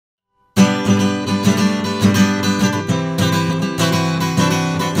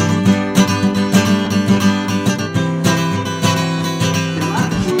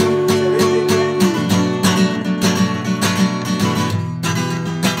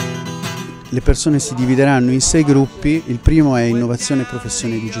Le persone si divideranno in 6 gruppi, il primo è innovazione e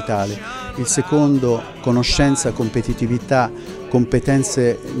professione digitale, il secondo conoscenza, competitività,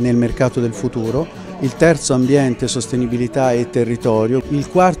 competenze nel mercato del futuro, il terzo ambiente, sostenibilità e territorio, il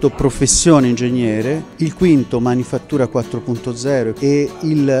quarto professione ingegnere, il quinto manifattura 4.0 e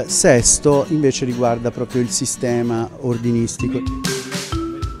il sesto invece riguarda proprio il sistema ordinistico.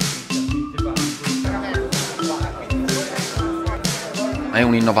 È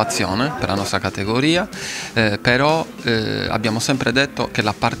un'innovazione per la nostra categoria, però abbiamo sempre detto che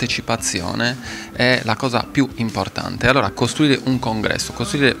la partecipazione è la cosa più importante. Allora costruire un congresso,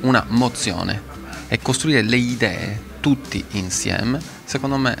 costruire una mozione e costruire le idee tutti insieme,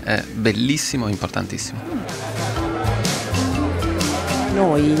 secondo me è bellissimo e importantissimo.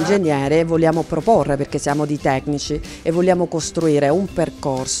 Noi ingegneri vogliamo proporre, perché siamo di tecnici, e vogliamo costruire un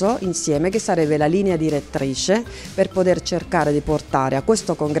percorso insieme che sarebbe la linea direttrice per poter cercare di portare a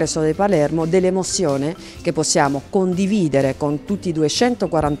questo congresso di Palermo delle emozioni che possiamo condividere con tutti i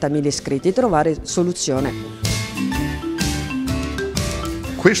 240.000 iscritti e trovare soluzione.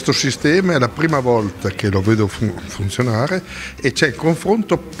 Questo sistema è la prima volta che lo vedo funzionare e c'è il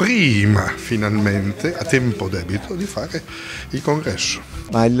confronto prima, finalmente, a tempo debito, di fare il congresso.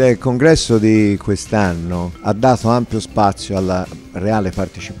 Ma il congresso di quest'anno ha dato ampio spazio alla reale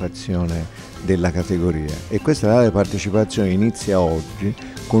partecipazione della categoria e questa reale partecipazione inizia oggi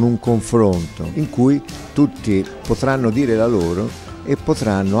con un confronto in cui tutti potranno dire la loro e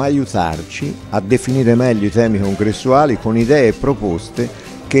potranno aiutarci a definire meglio i temi congressuali con idee e proposte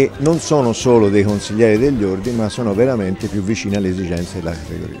che non sono solo dei consiglieri degli ordini, ma sono veramente più vicini alle esigenze della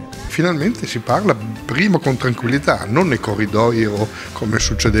categoria. Finalmente si parla prima con tranquillità, non nei corridoi o come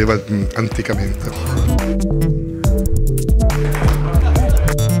succedeva anticamente.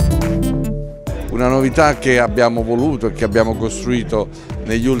 Una novità che abbiamo voluto e che abbiamo costruito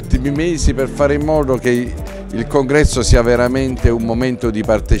negli ultimi mesi per fare in modo che il congresso sia veramente un momento di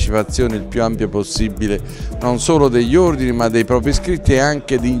partecipazione il più ampio possibile, non solo degli ordini ma dei propri iscritti e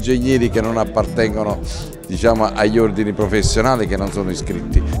anche di ingegneri che non appartengono, diciamo, agli ordini professionali, che non sono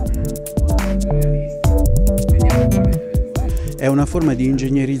iscritti. È una forma di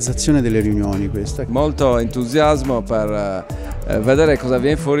ingegnerizzazione delle riunioni questa. Molto entusiasmo per vedere cosa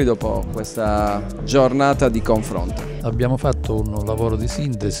viene fuori dopo questa giornata di confronto. Abbiamo fatto un lavoro di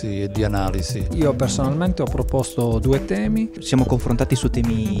sintesi e di analisi. Io personalmente ho proposto 2 temi. Siamo confrontati su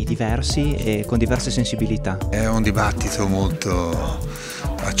temi diversi e con diverse sensibilità. È un dibattito molto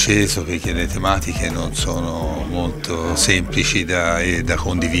acceso perché le tematiche non sono molto semplici da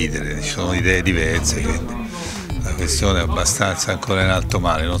condividere, ci sono idee diverse, quindi la questione è abbastanza ancora in alto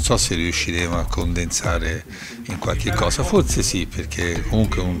mare. Non so se riusciremo a condensare in qualche cosa, forse sì, perché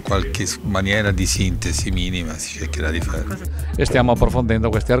comunque in qualche maniera di sintesi minima si cercherà di fare. E stiamo approfondendo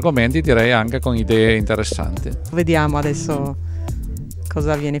questi argomenti, direi anche con idee interessanti. Vediamo adesso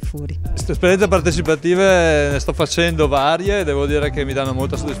cosa viene fuori. Queste esperienze partecipative ne sto facendo varie e devo dire che mi danno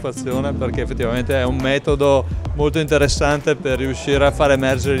molta soddisfazione perché effettivamente è un metodo molto interessante per riuscire a far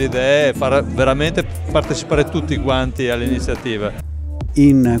emergere le idee e far veramente partecipare tutti quanti alle iniziative.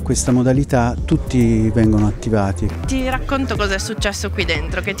 In questa modalità tutti vengono attivati. Ti racconto cosa è successo qui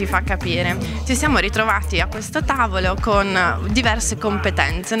dentro che ti fa capire. Ci siamo ritrovati a questo tavolo con diverse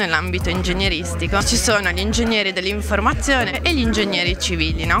competenze nell'ambito ingegneristico. Ci sono gli ingegneri dell'informazione e gli ingegneri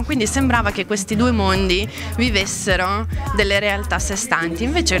civili, no? Quindi sembrava che questi 2 mondi vivessero delle realtà a sé stanti.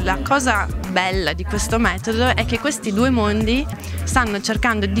 Invece la cosa bella di questo metodo è che questi 2 mondi stanno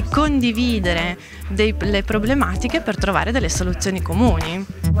cercando di condividere le problematiche per trovare delle soluzioni comuni.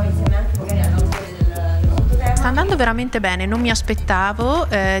 Sta andando veramente bene, non mi aspettavo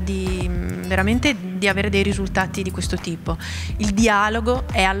veramente di avere dei risultati di questo tipo. Il dialogo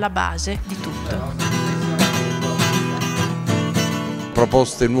è alla base di tutto.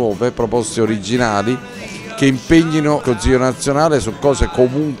 Proposte nuove, proposte originali che impegnino il Consiglio Nazionale su cose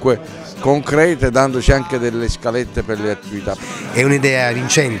comunque concrete, dandoci anche delle scalette per le attività. È un'idea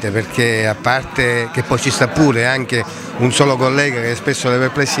vincente perché, a parte che poi ci sta pure anche un solo collega che ha espresso le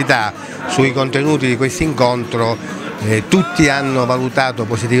perplessità sui contenuti di questo incontro, tutti hanno valutato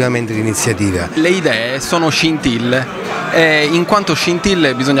positivamente l'iniziativa. Le idee sono scintille e in quanto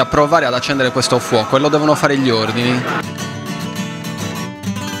scintille bisogna provare ad accendere questo fuoco e lo devono fare gli ordini.